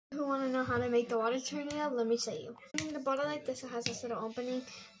know how to make the water tornado, let me show you. In the bottle like this, it has this little opening,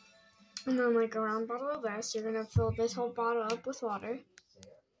 and then like a round bottle of this. You're gonna fill this whole bottle up with water.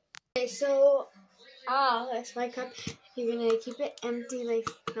 Okay, so that's my cup. You're gonna keep it empty, like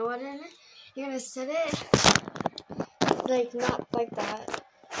no water in it. You're gonna set it like not like that.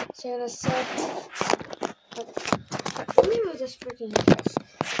 So you're gonna set. Let me move this freaking dish.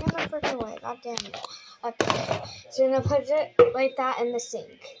 Get my freaking way. God damn it. Okay. So you're gonna put it like that in the sink.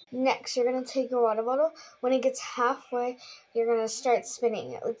 Next, you're gonna take your water bottle. When it gets halfway, you're gonna start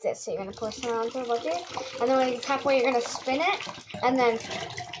spinning it like this. So you're gonna pour some onto the bucket, and then when it gets halfway, you're gonna spin it, and then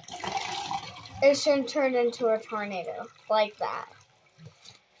it should turn into a tornado like that.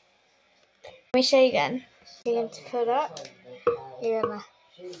 Let me show you again. You're going to put it up. You're gonna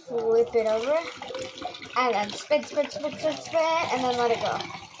flip it over, and then spin, and then let it go.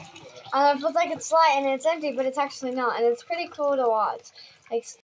 And it looks like it's light and it's empty, but it's actually not, and it's pretty cool to watch. Like.